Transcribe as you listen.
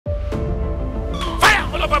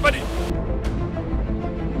all over body.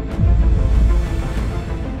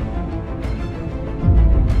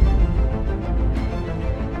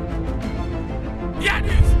 Yeah,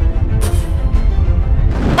 this.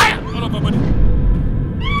 Fire all over body.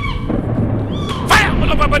 Fire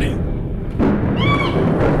all over body.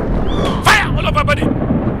 Fire all over body.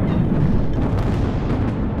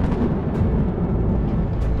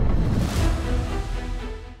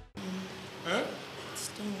 Huh?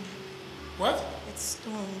 Stone. What? It's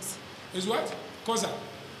stones. It's what? Cosa?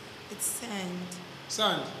 It's sand.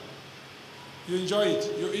 Sand. You enjoy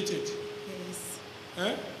it. You eat it. Yes.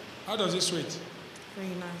 Eh? How does it sweet?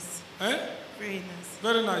 Very nice. Eh? Very nice.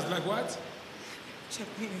 Very nice. Like what?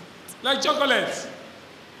 Chocolate. Like chocolate.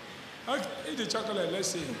 Okay, eat the chocolate. Let's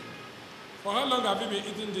see. For how long have you been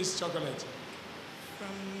eating this chocolate?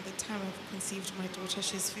 From the time I've conceived my daughter,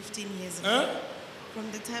 she's 15 years now. Eh?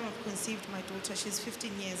 From the time I've conceived my daughter, she's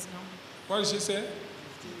 15 years now. What did she say?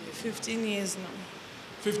 15 years now.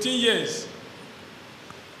 15 years.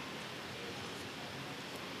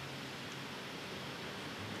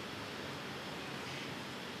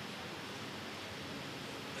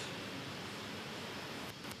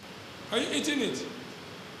 Are you eating it?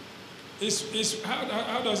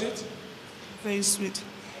 How does it? Very sweet.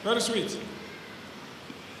 Very sweet. Okay.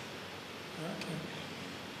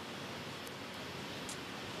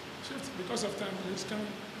 Shift because of time. Please come.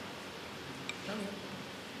 Come here.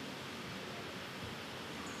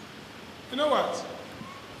 You know what?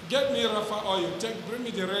 Get me Rapha oil. Bring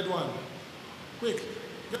me the red one. Quick.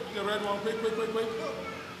 Get me the red one. Quick.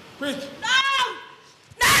 Quick. No!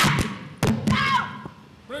 No! No!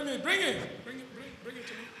 Bring it. Bring it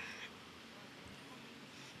to me.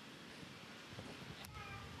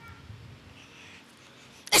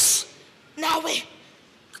 Now we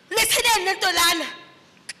listen in to land.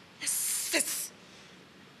 Sis.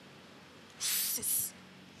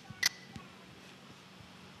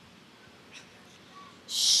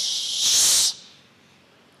 Shh.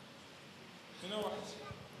 You know what?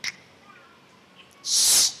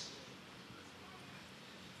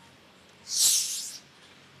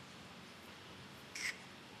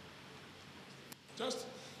 Just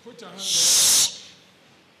put your hand there.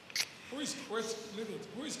 Leave it.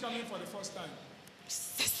 Who is coming for the first time?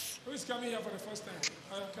 Who is coming here for the first time?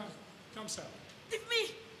 Come, sir. Leave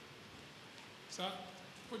me. Sir,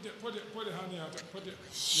 put the hand here. Yeah.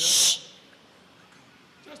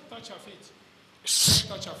 Just touch her feet. Just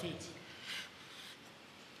touch her feet.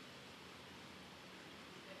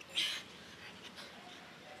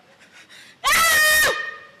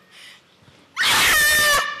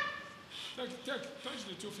 Touch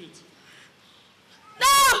the 2 feet. No!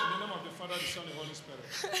 In the name of the Father, the Son, and the Holy Spirit.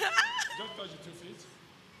 Just touch the 2 feet.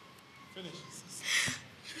 Finish.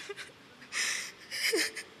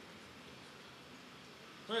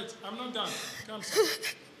 Wait, I'm not done. Come, sir.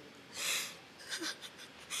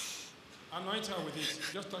 Anoint her with it.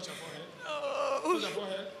 Just touch her forehead. Touch her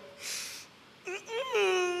forehead.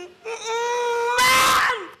 Yeah.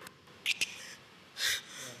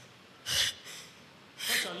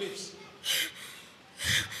 Touch her lips.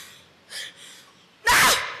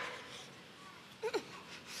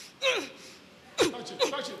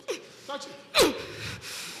 Touch it.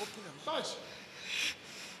 Touch.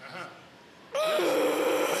 Uh-huh.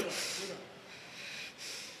 Yes.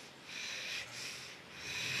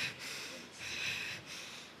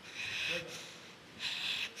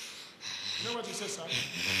 You know what you say, sir?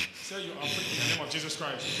 Say you are free in the name of Jesus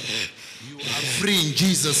Christ. You are free in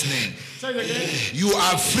Jesus' name. Say it again. You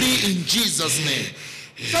are free in Jesus' name.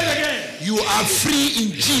 Say it again. You are free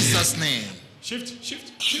in Jesus' name. Shift.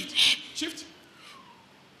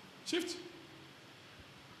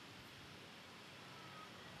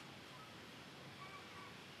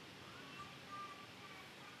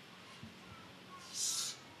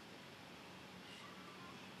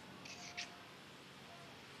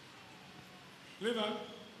 Leave her.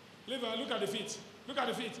 Look at the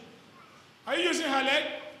feet. Are you using her leg?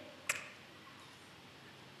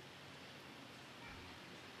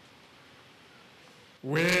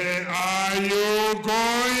 Where are you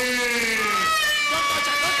going?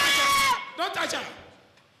 Don't touch her.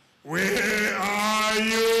 Where are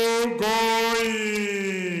you going?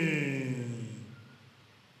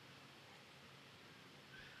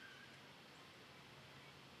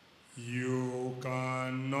 You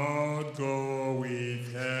cannot go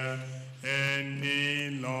with her any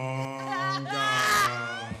longer.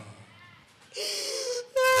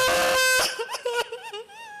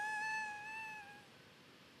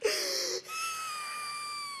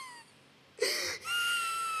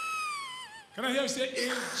 Can I hear you say,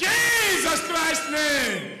 in Jesus Christ's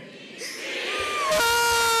name?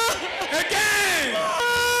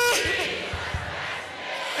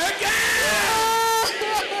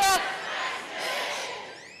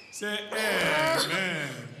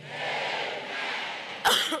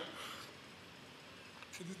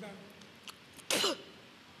 It is done.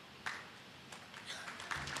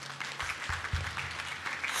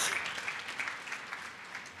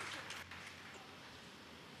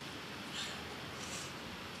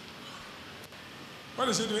 What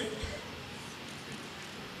is she doing?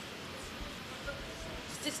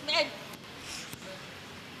 This man.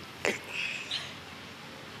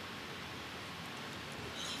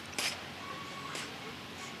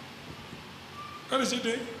 What is she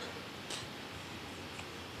doing?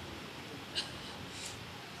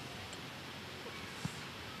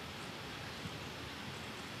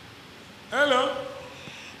 Hello?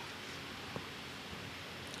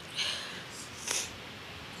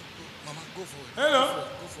 Mama, go for it. Hello?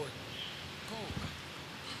 Go for it. Go.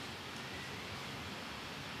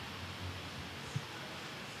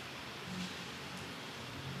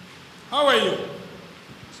 How are you?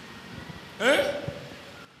 Eh?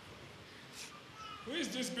 Who is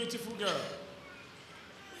this beautiful girl?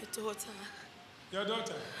 My daughter. Your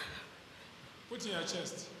daughter? Put in your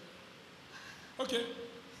chest. Okay.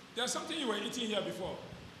 There's something you were eating here before.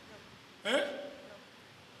 Eh?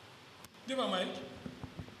 Give her mic.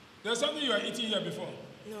 There's something you were eating here before.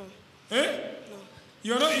 No. Eh? No.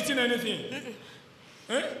 You're not eating anything.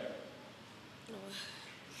 Eh? No.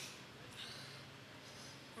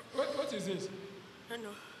 What is this? No, no.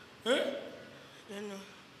 Eh? No, no.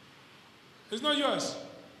 It's not yours.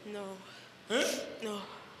 No. Eh? No.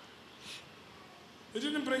 You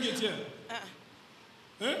didn't bring it here.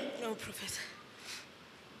 Eh? No, Prophet.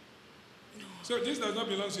 No. So this does not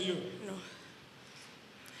belong to you. No.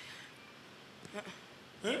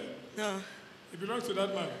 Eh? No. It belongs to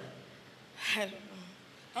that man. I don't know.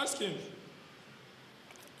 Ask him.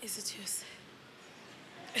 Is it yours?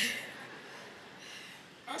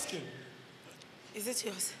 Ask him. Is it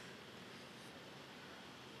yours?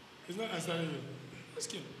 He's not answering you.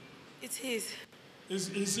 Ask him. It's his. It's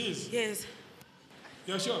his. Yes.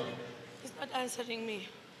 You're sure? He's not answering me.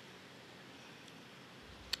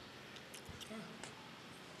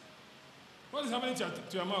 What is happening to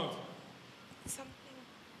your mouth? Something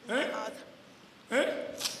Eh? in my mouth. Eh?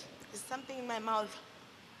 There's something in my mouth.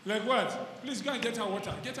 Like what? Please go and get her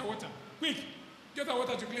water. Get her water. Quick. Get her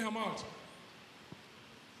water to clean her mouth.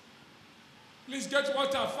 Please get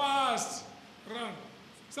water fast. Run.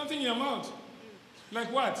 Something in your mouth.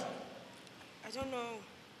 Like what? I don't know.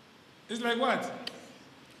 It's like what?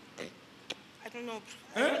 I don't know.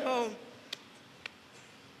 Eh? I don't know.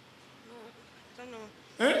 No, I don't know.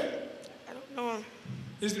 Eh? I don't know.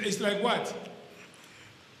 It's like what?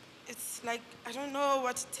 It's like, I don't know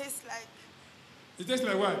what it tastes like. It tastes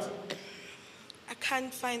like what? I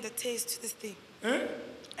can't find the taste to this thing. Eh?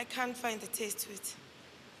 I can't find the taste to it.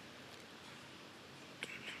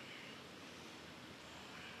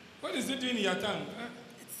 What is it doing in your tongue? Huh?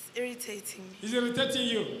 It's irritating me. Is it irritating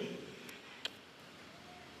you?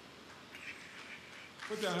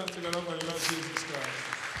 Put your hands together for the Lord Jesus Christ.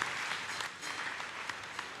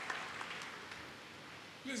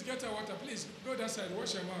 Please get her water. Please go that side.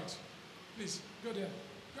 Wash your mouth. Please go there.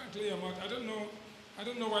 Go and clean your mouth. I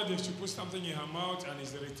don't know why they should put something in her mouth and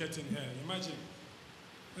it's irritating her. Imagine.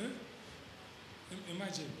 Eh?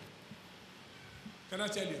 Imagine. Can I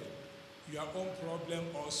tell you? Your own problem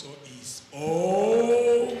also is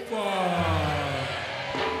over.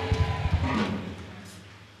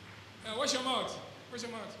 Yeah, wash your mouth. Wash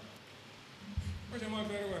your mouth. Wash your mouth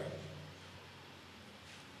very well.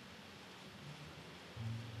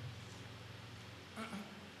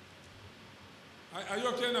 Are you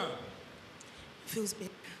okay now? Feels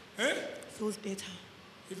better. Eh? Feels better.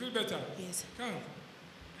 You feel better? Yes. Come.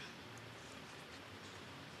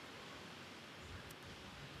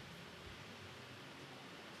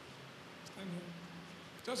 Stand here.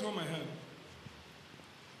 Just hold my hand.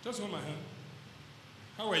 Just hold my hand.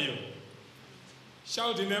 How are you?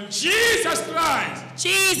 Shout the name Jesus Christ.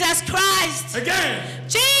 Jesus Christ! Again.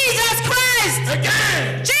 Jesus Christ!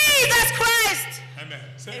 Again. Jesus Christ! Amen.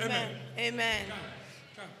 Say amen. Amen. Amen. Come.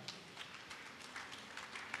 Come.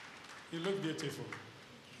 You look beautiful.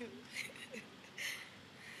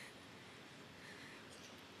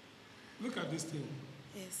 Look at this thing.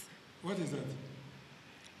 Yes. What is that?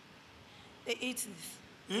 They eat this.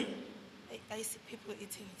 Hmm? I see people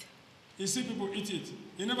eating it. You see people eat it.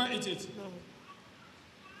 You never eat it. No.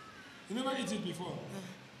 You never eat it before.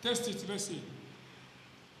 Test it. Let's see.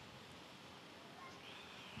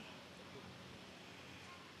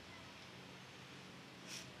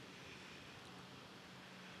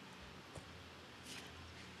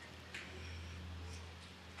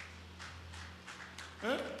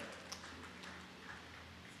 Huh?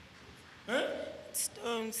 Huh? It's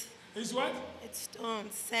stones. It's what? It's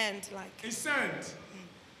stones, sand, like. It's sand.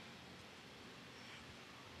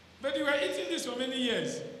 But you were eating this for many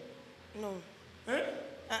years. No. Eh?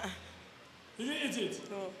 You didn't eat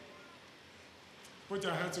it? No. Put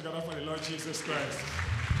your hands together for the Lord Jesus Christ.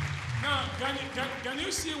 Now, can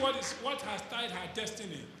you see what has tied her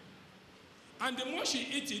destiny? And the more she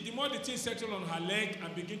eats it, the more the thing settle on her leg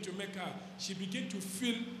and begin to make her, she begin to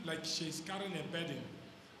feel like she's carrying a burden.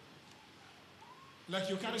 Like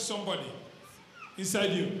you carry somebody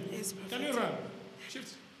inside you. Yes, Can you run?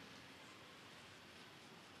 Shift.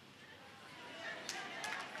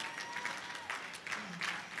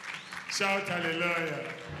 Shout hallelujah.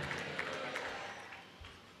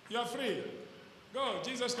 You're free. Go.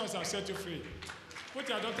 Jesus Christ has set you free. Put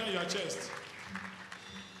your daughter in your chest.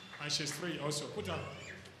 And she's free also. Put her.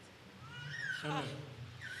 Amen.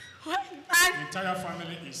 The entire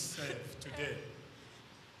family is saved today.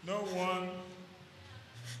 No one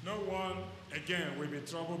again will be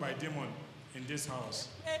troubled by demon in this house.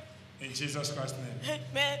 In Jesus Christ's name.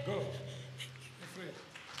 Amen. Go.